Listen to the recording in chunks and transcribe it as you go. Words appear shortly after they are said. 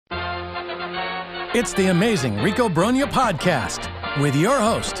It's the amazing Rico Brogna podcast with your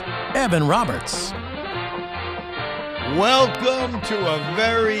host, Evan Roberts. Welcome to a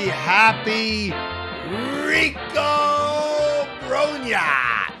very happy Rico Brogna.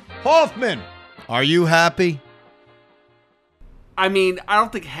 Hoffman, are you happy? I mean, I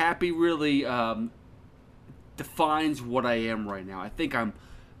don't think happy really defines what I am right now. I think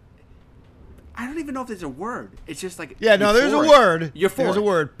I don't even know if there's a word. It's just like there's a word. Euphoric. There's a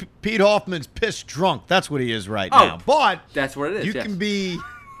word. Pete Hoffman's pissed drunk. That's what he is right now. But that's what it is. You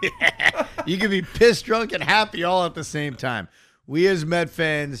can be pissed drunk and happy all at the same time. We as Met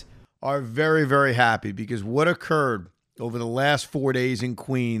fans are very, very happy because what occurred over the last 4 days in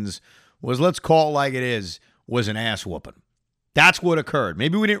Queens was, let's call it like it is, was an ass whooping. That's what occurred.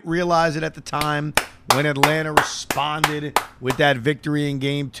 Maybe we didn't realize it at the time when Atlanta responded with that victory in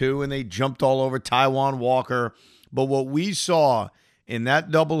Game 2 and they jumped all over Taijuan Walker. But what we saw in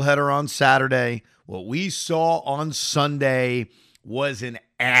that doubleheader on Saturday, what we saw on Sunday was an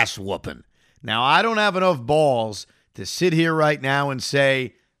ass whooping. Now, I don't have enough balls to sit here right now and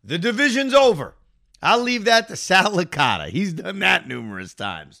say, the division's over. I'll leave that to Sal Licata. He's done that numerous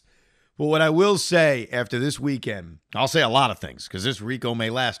times. But what I will say after this weekend, I'll say a lot of things because this Rico may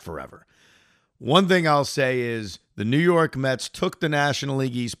last forever. One thing I'll say is the New York Mets took the National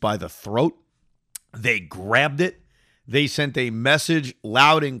League East by the throat. They grabbed it. They sent a message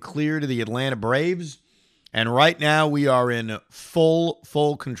loud and clear to the Atlanta Braves. And right now we are in full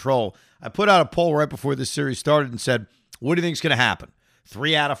control. I put out a poll right before this series started and said, what do you think is going to happen?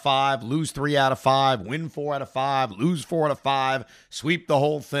 3 out of 5, lose 3 out of 5, win 4 out of 5, lose 4 out of 5, sweep the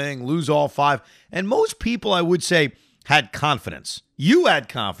whole thing, lose all 5. And most people, I would say, had confidence. You had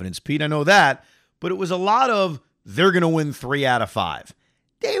confidence, Pete, I know that. But it was a lot of, they're going to win 3 out of 5.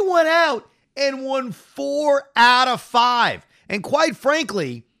 They went out and won 4 out of 5. And quite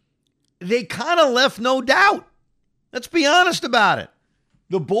frankly, they kind of left no doubt. Let's be honest about it.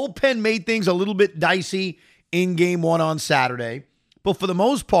 The bullpen made things a little bit dicey in Game 1 on Saturday. But for the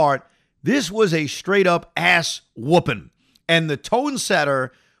most part, this was a straight-up ass whooping. And the tone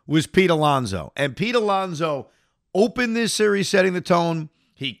setter was Pete Alonso. And Pete Alonso opened this series setting the tone.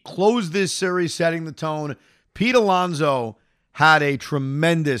 He closed this series setting the tone. Pete Alonso had a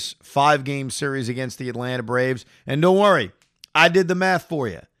tremendous 5-game series against the Atlanta Braves. And don't worry, I did the math for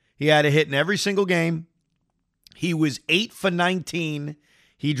you. He had a hit in every single game. He was 8 for 19.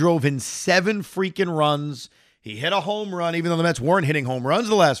 He drove in 7 freaking runs. He hit a home run, even though the Mets weren't hitting home runs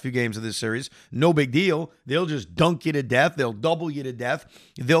the last few games of this series. No big deal. They'll just dunk you to death. They'll double you to death.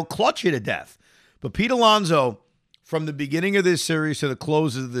 They'll clutch you to death. But Pete Alonso, from the beginning of this series to the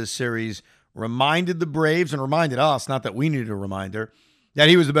close of this series, reminded the Braves and reminded us, not that we needed a reminder, that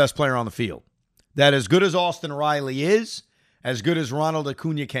he was the best player on the field. That as good as Austin Riley is, as good as Ronald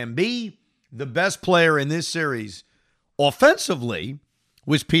Acuna can be, the best player in this series offensively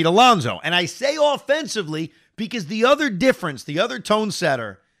was Pete Alonso. And I say offensively because the other difference, the other tone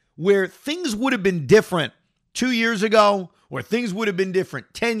setter, where things would have been different 2 years ago, or things would have been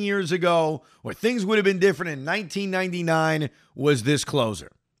different 10 years ago, or things would have been different in 1999, was this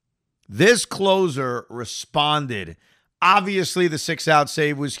closer. This closer responded. Obviously, the 6-out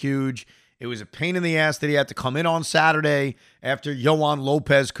save was huge. It was a pain in the ass that he had to come in on Saturday after Yohan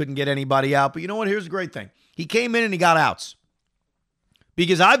Lopez couldn't get anybody out. But you know what? Here's the great thing. He came in and he got outs.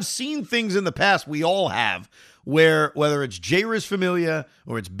 Because I've seen things in the past, we all have, where whether it's Jairus Familia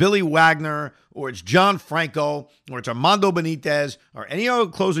or it's Billy Wagner or it's John Franco or it's Armando Benitez or any other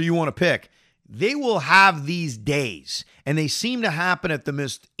closer you want to pick, they will have these days, and they seem to happen at the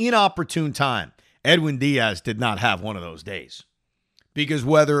most inopportune time. Edwin Diaz did not have one of those days. Because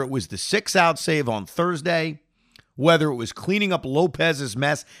whether it was the 6-out save on Thursday, whether it was cleaning up Lopez's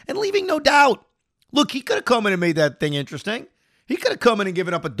mess and leaving no doubt. Look, he could have come in and made that thing interesting. He could have come in and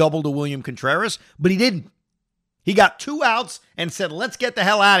given up a double to William Contreras, but he didn't. He got 2 outs and said, let's get the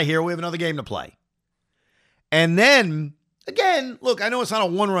hell out of here. We have another game to play. And then, again, look, I know it's not a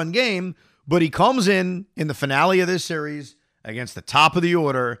one-run game, but he comes in the finale of this series against the top of the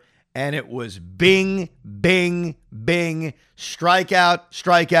order, and it was bing, bing, bing, strikeout,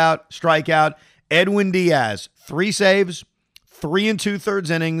 strikeout, strikeout. Edwin Diaz, 3 saves, 3 2/3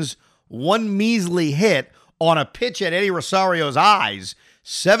 innings, 1 measly hit on a pitch at Eddie Rosario's eyes,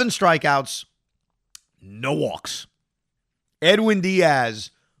 7 strikeouts, no walks. Edwin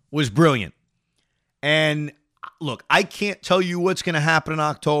Diaz was brilliant. And look, I can't tell you what's going to happen in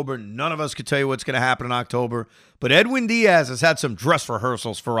October. None of us could tell you what's going to happen in October. But Edwin Diaz has had some dress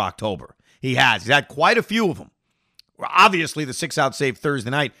rehearsals for October. He has. He's had quite a few of them. Obviously, the 6-out save Thursday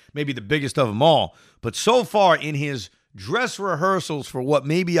night may be the biggest of them all. But so far in his dress rehearsals for what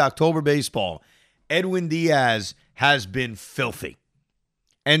may be October baseball, Edwin Diaz has been filthy.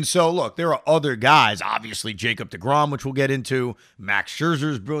 And so, look, there are other guys. Obviously, Jacob deGrom, which we'll get into. Max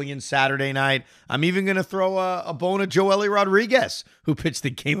Scherzer's brilliant Saturday night. I'm even going to throw a bone at Joely Rodriguez, who pitched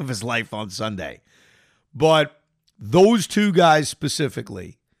the game of his life on Sunday. But those two guys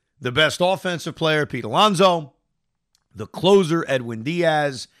specifically, the best offensive player, Pete Alonso, the closer, Edwin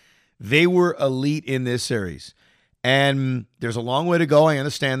Diaz, they were elite in this series. And there's a long way to go. I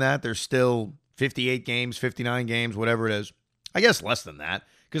understand that. There's still 58 games, 59 games, whatever it is. I guess less than that,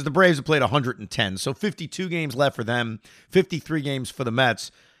 because the Braves have played 110. So 52 games left for them, 53 games for the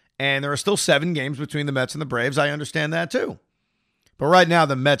Mets. And there are still 7 games between the Mets and the Braves. I understand that too. But right now,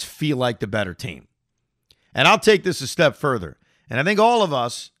 the Mets feel like the better team. And I'll take this a step further. And I think all of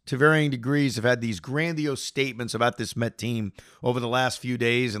us, to varying degrees, have had these grandiose statements about this Met team over the last few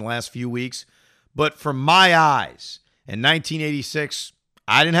days and last few weeks. But from my eyes, in 1986,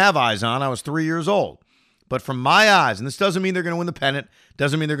 I didn't have eyes on. I was 3 years old. But from my eyes, and this doesn't mean they're going to win the pennant,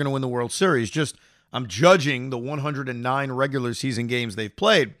 doesn't mean they're going to win the World Series, just I'm judging the 109 regular season games they've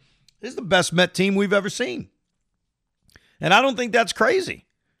played. This is the best Met team we've ever seen. And I don't think that's crazy.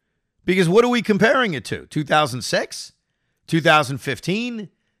 Because what are we comparing it to? 2006? 2015?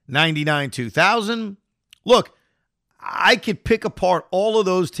 99, 2000? Look, I could pick apart all of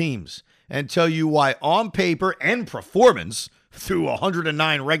those teams and tell you why on paper and performance through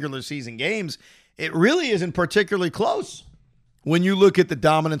 109 regular season games, it really isn't particularly close. When you look at the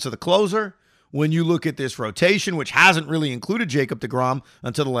dominance of the closer, when you look at this rotation, which hasn't really included Jacob deGrom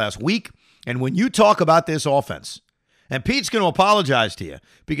until the last week, and when you talk about this offense, and Pete's going to apologize to you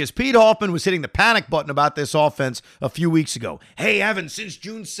because Pete Hoffman was hitting the panic button about this offense a few weeks ago. Hey, Evan, since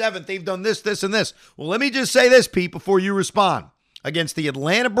June 7th, they've done this, this, and this. Well, let me just say this, Pete, before you respond. Against the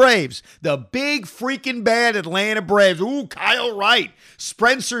Atlanta Braves, the big freaking bad Atlanta Braves. Ooh, Kyle Wright.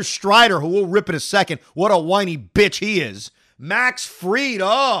 Spencer Strider, who we'll rip in a second. What a whiny bitch he is. Max Fried.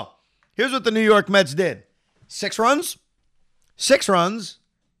 Oh, here's what the New York Mets did. 6 runs, 6 runs,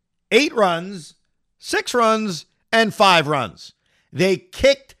 8 runs, 6 runs, and 5 runs. They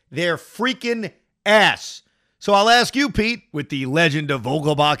kicked their freaking ass. So I'll ask you, Pete, with the legend of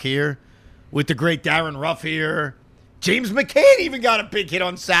Vogelbach here, with the great Darren Ruff here, James McCann even got a big hit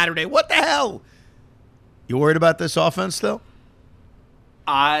on Saturday. What the hell? You worried about this offense still?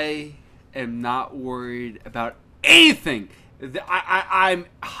 I am not worried about anything. I'm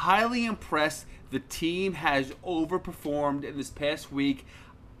highly impressed. The team has overperformed in this past week.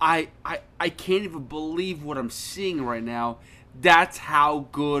 I can't even believe what I'm seeing right now. That's how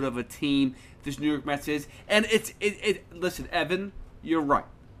good of a team this New York Mets is. And listen, Evan, you're right.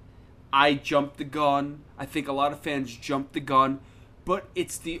 I jumped the gun. I think a lot of fans jumped the gun. But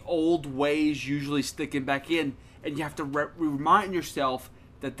it's the old ways usually sticking back in. And you have to remind yourself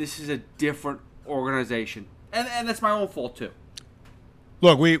that this is a different organization. And that's my own fault, too.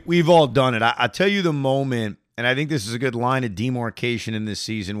 Look, we've all done it. I tell you the moment, and I think this is a good line of demarcation in this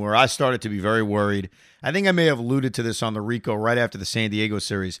season where I started to be very worried. I think I may have alluded to this on the Rico right after the San Diego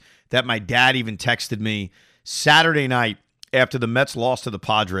series, that my dad even texted me Saturday night after the Mets lost to the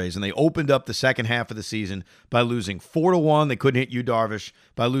Padres, and they opened up the second half of the season by losing 4-1. They couldn't hit Yu Darvish.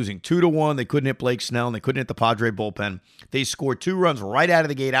 By losing 2-1, they couldn't hit Blake Snell, and they couldn't hit the Padre bullpen. They scored 2 runs right out of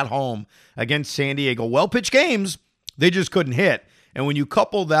the gate at home against San Diego. Well-pitched games, they just couldn't hit. And when you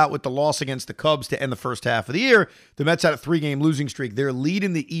couple that with the loss against the Cubs to end the first half of the year, the Mets had a 3-game losing streak. Their lead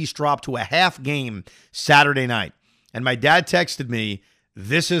in the East dropped to a half game Saturday night. And my dad texted me,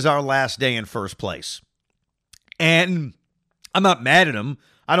 "This is our last day in first place." And I'm not mad at him.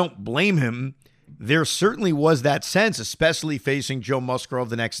 I don't blame him. There certainly was that sense, especially facing Joe Musgrove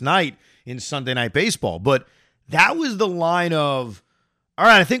the next night in Sunday Night Baseball. But that was the line of, all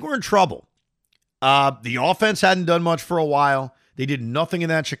right, I think we're in trouble. The offense hadn't done much for a while. They did nothing in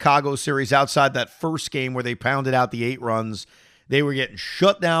that Chicago series outside that first game where they pounded out the 8 runs. They were getting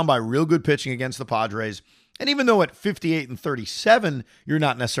shut down by real good pitching against the Padres. And even though at 58-37, you're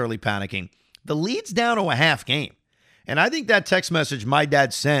not necessarily panicking, the lead's down to a half game. And I think that text message my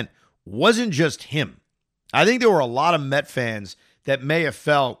dad sent wasn't just him. I think there were a lot of Met fans that may have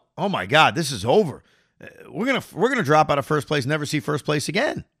felt, oh my God, this is over. We're gonna drop out of first place, never see first place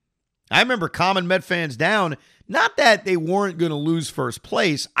again. I remember common Met fans down, not that they weren't going to lose first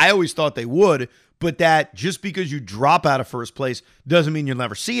place. I always thought they would, but that just because you drop out of first place doesn't mean you'll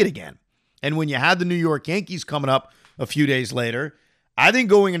never see it again. And when you had the New York Yankees coming up a few days later, I think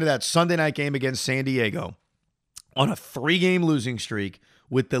going into that Sunday night game against San Diego on a 3-game losing streak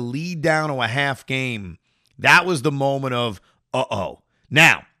with the lead down to a half game, that was the moment of, uh-oh.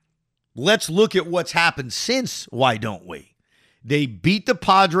 Now, let's look at what's happened since, why don't we? They beat the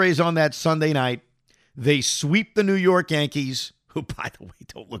Padres on that Sunday night They sweep the New York Yankees, who, by the way,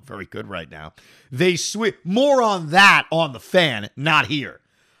 don't look very good right now. They sweep. More on that on the fan, not here.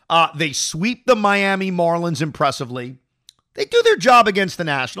 They sweep the Miami Marlins impressively. They do their job against the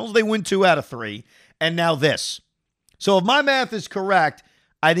Nationals. They win 2 out of 3. And now this. So if my math is correct,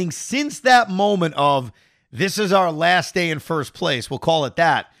 I think since that moment of this is our last day in first place, we'll call it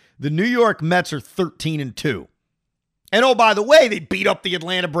that, the New York Mets are 13-2. And oh, by the way, they beat up the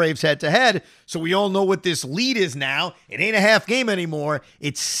Atlanta Braves head-to-head, so we all know what this lead is now. It ain't a half game anymore.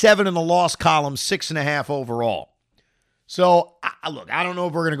 It's 7 in the loss column, 6.5 overall. So, look, I don't know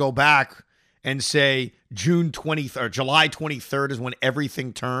if we're going to go back and say June 20th or July 23rd is when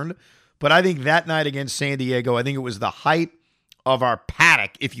everything turned, but I think that night against San Diego, I think it was the height of our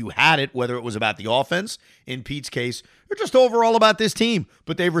paddock, if you had it, whether it was about the offense, in Pete's case, or just overall about this team.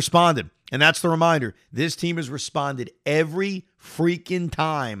 But they've responded. And that's the reminder. This team has responded every freaking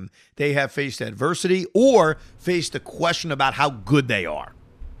time they have faced adversity or faced a question about how good they are.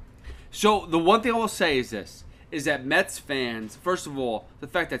 So the one thing I will say is this, is that Mets fans, first of all, the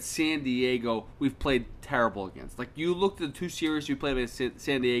fact that San Diego, we've played terrible against. Like, you looked at the 2 series we played against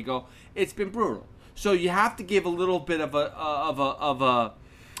San Diego, it's been brutal. So you have to give a little bit of a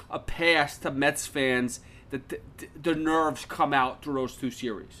pass to Mets fans that the nerves come out through those 2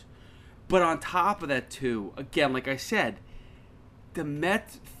 series. But on top of that, too, again, like I said, the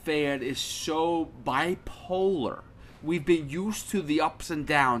Mets fan is so bipolar. We've been used to the ups and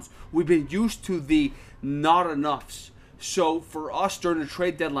downs. We've been used to the not enoughs. So for us during the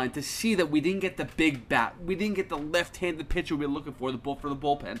trade deadline to see that we didn't get the big bat, we didn't get the left-handed pitcher we were looking for the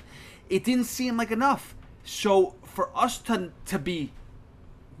bullpen, it didn't seem like enough. So for us to be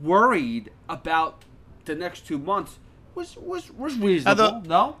worried about the next 2 months was reasonable.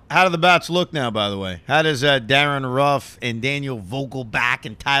 No? How do the bats look now, by the way? How does Darren Ruff and Daniel Vogelbach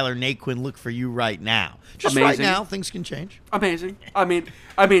and Tyler Naquin look for you right now? Just amazing. Right now, things can change. Amazing. I mean,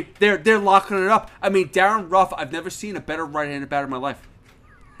 they're locking it up. I mean, Darren Ruff, I've never seen a better right-handed batter in my life.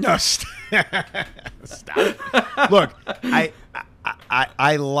 No, stop. Look,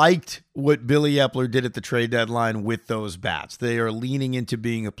 I liked what Billy Epler did at the trade deadline with those bats. They are leaning into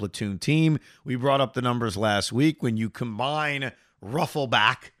being a platoon team. We brought up the numbers last week. When you combine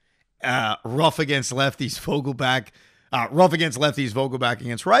Ruffleback, Ruff against lefties, Vogelback, Ruff against lefties, Vogelback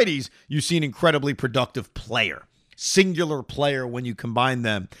against righties, you see an incredibly productive player. Singular player when you combine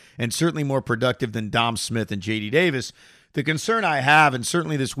them, and certainly more productive than Dom Smith and J.D. Davis. The concern I have, and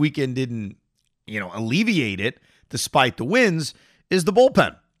certainly this weekend didn't, alleviate it, despite the wins, is the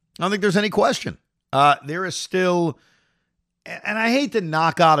bullpen. I don't think there's any question. There is still, and I hate to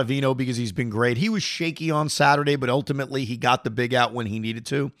knock out Avino because he's been great. He was shaky on Saturday, but ultimately he got the big out when he needed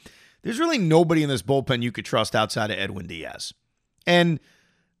to. There's really nobody in this bullpen you could trust outside of Edwin Diaz. And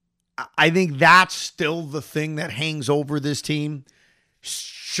I think that's still the thing that hangs over this team.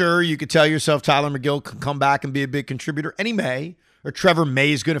 Sure, you could tell yourself Tyler McGill can come back and be a big contributor, and he may, or Trevor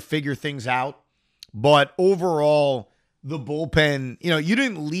May is going to figure things out. But overall, the bullpen, you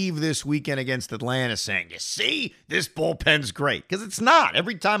didn't leave this weekend against Atlanta saying, you see, this bullpen's great. Because it's not.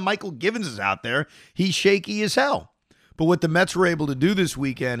 Every time Michael Givens is out there, he's shaky as hell. But what the Mets were able to do this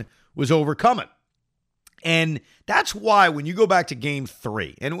weekend was overcome it. And that's why when you go back to Game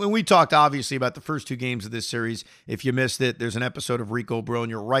 3, and when we talked obviously about the first 2 games of this series, if you missed it, there's an episode of Rico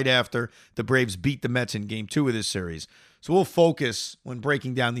Bronya right after the Braves beat the Mets in Game 2 of this series. So we'll focus when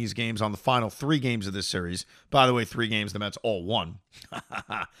breaking down these games on the final 3 games of this series. By the way, 3 games the Mets all won.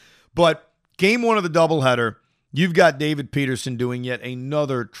 But Game 1 of the doubleheader, you've got David Peterson doing yet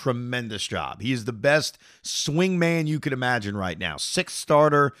another tremendous job. He is the best swing man you could imagine right now. 6th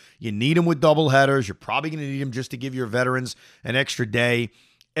starter. You need him with doubleheaders. You're probably going to need him just to give your veterans an extra day.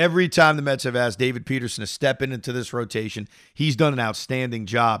 Every time the Mets have asked David Peterson to step into this rotation, he's done an outstanding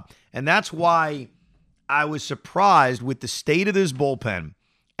job. And that's why I was surprised with the state of this bullpen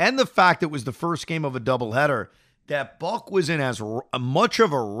and the fact it was the first game of a doubleheader that Buck was in as much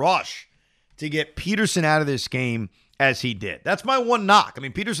of a rush to get Peterson out of this game as he did. That's my one knock. I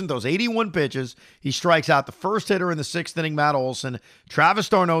mean, Peterson throws 81 pitches. He strikes out the first hitter in the 6th inning, Matt Olson. Travis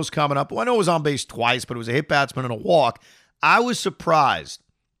d'Arnaud's coming up. Well, I know it was on base twice, but it was a hit batsman and a walk. I was surprised,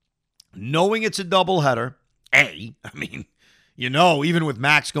 knowing it's a doubleheader. Even with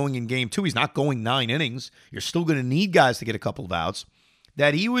Max going in Game 2, he's not going 9 innings. You're still going to need guys to get a couple of outs.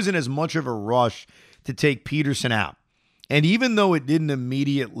 That he was in as much of a rush to take Peterson out. And even though it didn't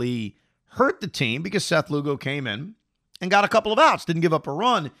immediately hurt the team because Seth Lugo came in and got a couple of outs, didn't give up a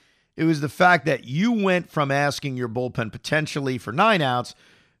run, it was the fact that you went from asking your bullpen potentially for 9 outs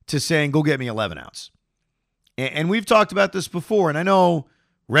to saying, go get me 11 outs. And we've talked about this before, and I know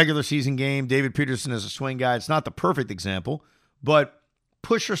regular season game, David Peterson is a swing guy. It's not the perfect example, but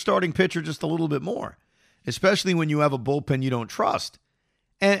push your starting pitcher just a little bit more, especially when you have a bullpen you don't trust.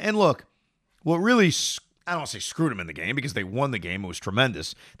 And look, what really, I don't want to say screwed them in the game because they won the game. It was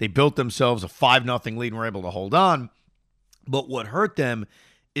tremendous. They built themselves a 5-0 lead and were able to hold on. But what hurt them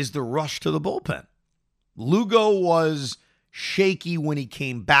is the rush to the bullpen. Lugo was shaky when he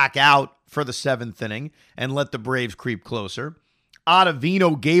came back out for the 7th inning and let the Braves creep closer.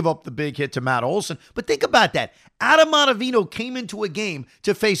 Ottavino gave up the big hit to Matt Olson. But think about that. Adam Ottavino came into a game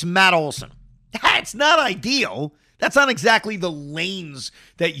to face Matt Olson. That's not ideal. That's not exactly the lanes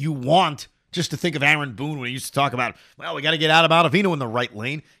that you want. Just to think of Aaron Boone when he used to talk about, well, we got to get Adam Ottavino in the right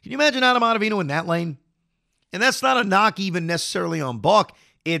lane. Can you imagine Adam Ottavino in that lane? And that's not a knock even necessarily on Buck.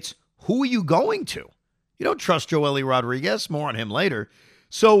 It's who are you going to? You don't trust Joely Rodriguez. More on him later.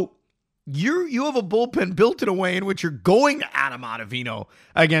 So you have a bullpen built in a way in which you're going to Adam Ottavino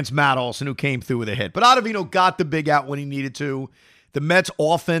against Matt Olson, who came through with a hit. But Ottavino got the big out when he needed to. The Mets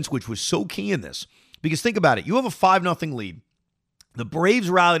offense, which was so key in this, because think about it. You have a 5-0 lead. The Braves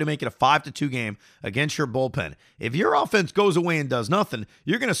rally to make it a 5-2 game against your bullpen. If your offense goes away and does nothing,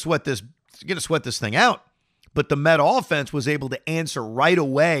 you're going to sweat this. You're going to sweat this thing out. But the Met offense was able to answer right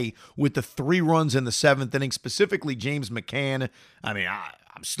away with the 3 runs in the 7th inning, specifically James McCann. I mean,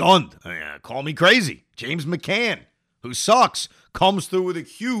 I'm stunned. Call me crazy. James McCann, who sucks, comes through with a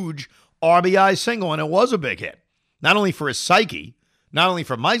huge RBI single, and it was a big hit. Not only for his psyche, not only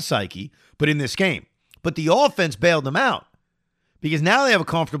for my psyche, but in this game. But the offense bailed them out because now they have a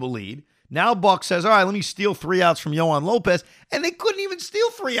comfortable lead. Now Buck says, all right, let me steal 3 outs from Yohan Lopez. And they couldn't even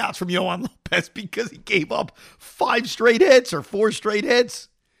steal 3 outs from Yohan Lopez because he gave up 5 straight hits or 4 straight hits.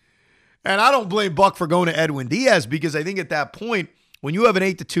 And I don't blame Buck for going to Edwin Diaz because I think at that point, when you have an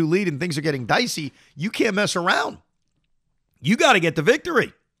 8-2 lead and things are getting dicey, you can't mess around. You got to get the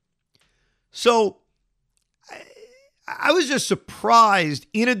victory. So I was just surprised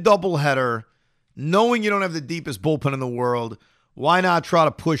in a doubleheader, knowing you don't have the deepest bullpen in the world. Why not try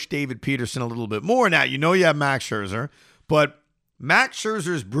to push David Peterson a little bit more? Now, you know you have Max Scherzer, but Max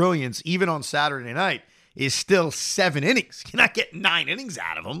Scherzer's brilliance, even on Saturday night, is still 7 innings. You're not getting 9 innings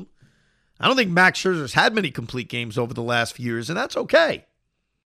out of him. I don't think Max Scherzer's had many complete games over the last few years, and that's okay.